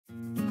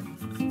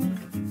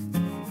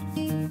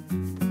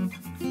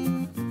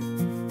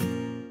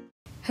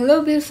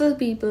Hello beautiful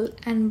people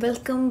and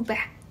welcome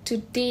back to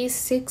day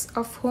 6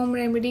 of home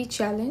remedy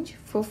challenge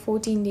for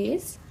 14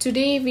 days.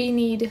 Today we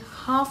need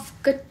half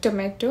cut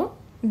tomato.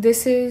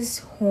 This is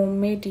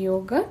homemade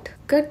yogurt.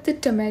 Cut the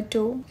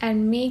tomato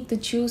and make the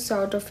juice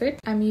out of it.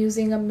 I'm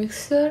using a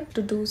mixer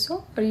to do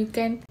so, or you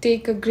can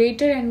take a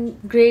grater and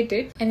grate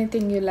it,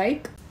 anything you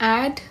like.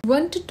 Add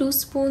 1 to 2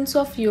 spoons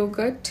of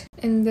yogurt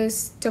in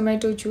this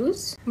tomato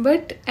juice,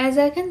 but as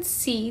I can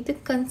see the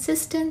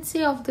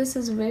consistency of this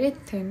is very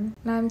thin.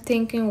 Now I'm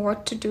thinking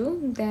what to do.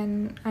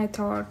 Then I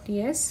thought,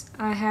 yes,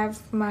 I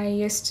have my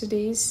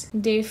yesterday's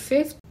day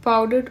 5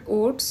 powdered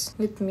oats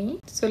with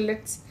me, so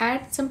let's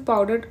add some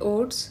powdered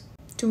oats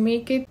to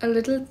make it a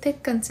little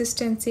thick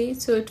consistency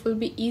so it will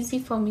be easy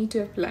for me to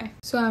apply.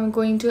 So I'm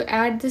going to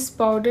add this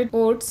powdered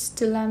oats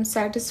till I'm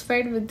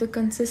satisfied with the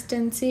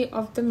consistency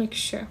of the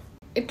mixture.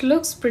 It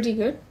looks pretty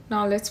good.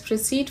 Now let's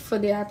proceed for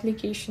the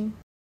application.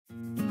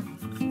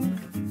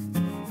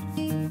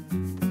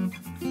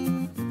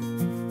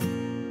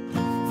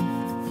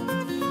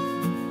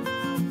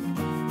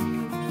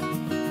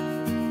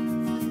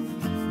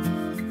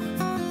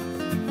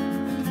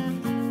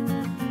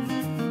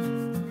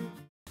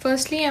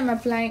 Firstly, I'm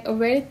applying a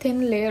very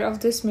thin layer of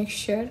this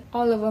mixture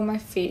all over my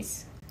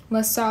face,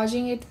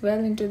 massaging it well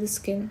into the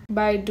skin.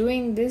 By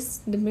doing this,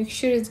 the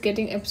mixture is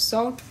getting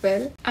absorbed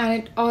well and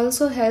it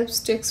also helps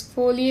to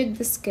exfoliate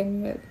the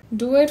skin well.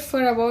 Do it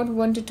for about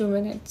 1 to 2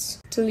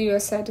 minutes till you are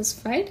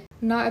satisfied.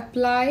 Now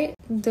apply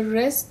the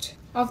rest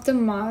of the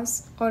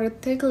mask or a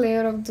thick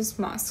layer of this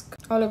mask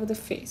all over the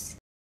face.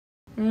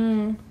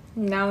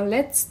 Now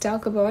let's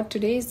talk about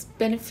today's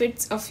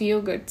benefits of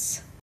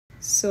yogurts.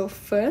 So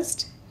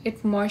first,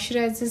 it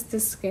moisturizes the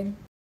skin.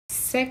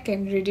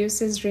 Second,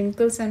 reduces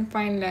wrinkles and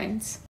fine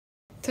lines.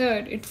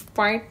 Third, it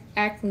fights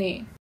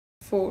acne.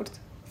 Fourth,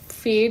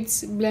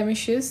 fades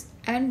blemishes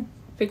and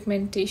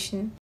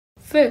pigmentation.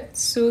 Fifth,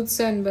 soothes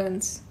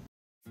sunburns.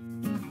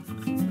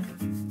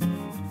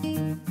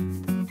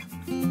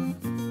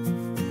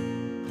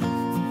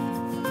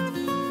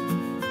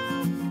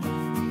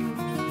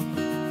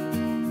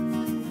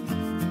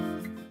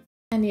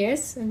 And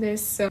yes,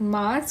 this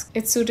mask,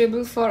 it's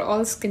suitable for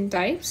all skin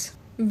types.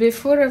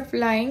 Before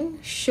applying,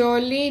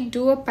 surely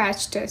do a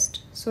patch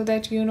test so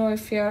that you know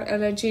if you are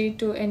allergic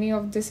to any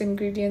of these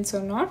ingredients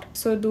or not.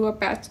 So do a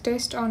patch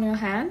test on your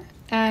hand.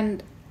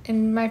 And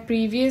in my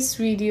previous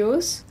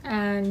videos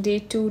and day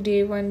 2,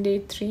 day 1, day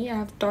 3, I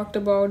have talked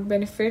about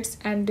benefits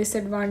and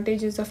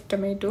disadvantages of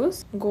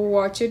tomatoes. Go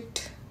watch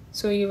it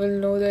so you will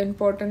know the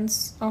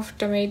importance of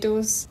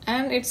tomatoes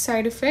and its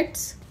side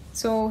effects.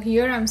 So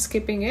here I'm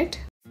skipping it.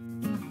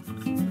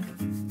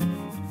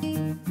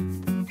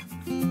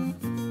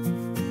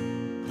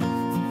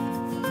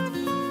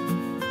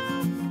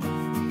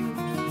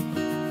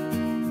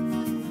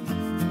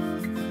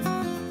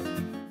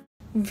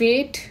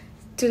 Wait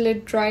till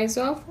it dries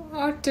off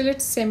or till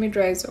it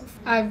semi-dries off.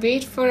 I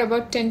wait for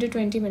about 10 to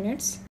 20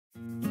 minutes.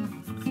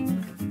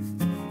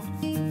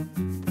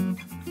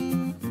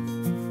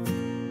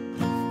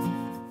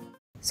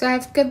 So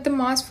I've kept the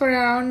mask for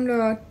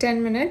around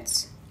 10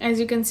 minutes. As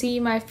you can see,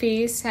 my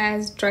face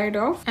has dried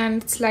off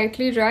and it's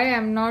slightly dry.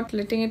 I'm not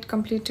letting it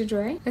completely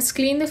dry. Let's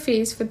clean the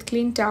face with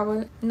clean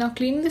towel. Now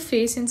clean the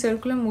face in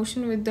circular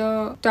motion with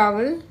the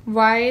towel.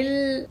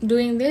 While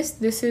doing this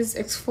is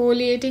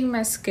exfoliating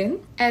my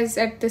skin, as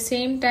at the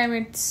same time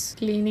it's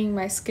cleaning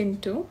my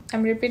skin too.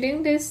 I'm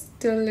repeating this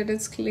till it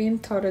is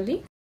cleaned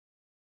thoroughly.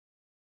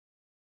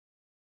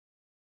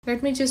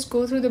 Let me just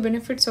go through the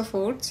benefits of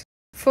oats.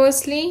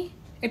 Firstly,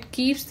 it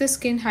keeps the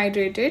skin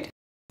hydrated.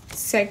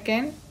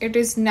 Second, it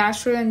is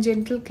natural and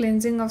gentle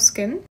cleansing of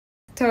skin.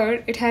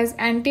 Third, it has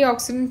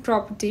antioxidant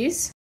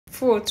properties.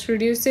 Fourth,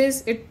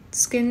 reduces its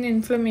skin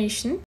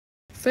inflammation.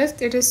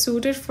 Fifth, it is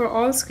suited for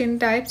all skin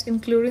types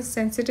including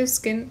sensitive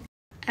skin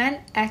and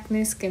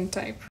acne skin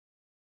type.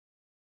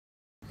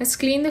 Let's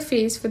clean the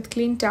face with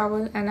clean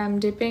towel, and I'm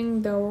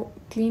dipping the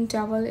clean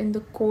towel in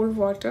the cold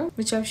water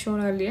which I've shown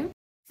earlier.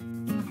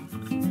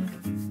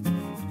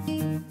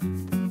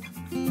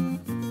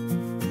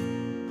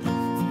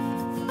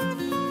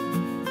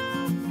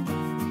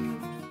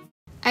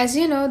 As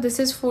you know, this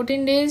is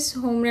 14 days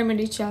home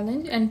remedy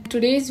challenge and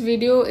today's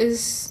video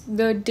is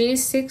the day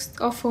 6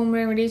 of home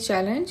remedy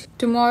challenge.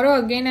 Tomorrow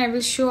again I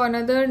will show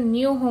another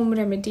new home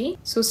remedy,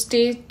 so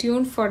stay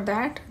tuned for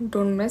that,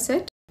 don't miss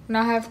it.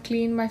 Now I have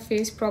cleaned my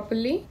face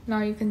properly.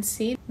 Now you can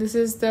see this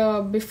is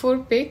the before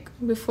pic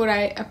before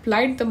I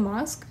applied the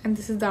mask, and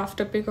this is the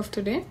after pic of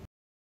today.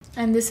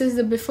 And this is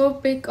the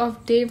before pic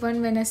of day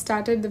 1 when I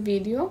started the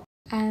video,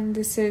 and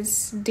this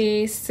is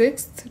day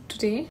 6th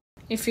today.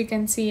 If you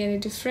can see any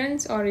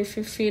difference or if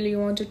you feel you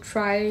want to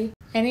try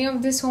any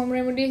of these home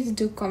remedies,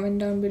 do comment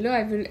down below.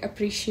 I will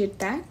appreciate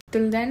that.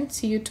 Till then,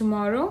 see you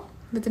tomorrow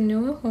with a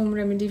new home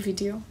remedy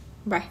video.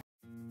 Bye.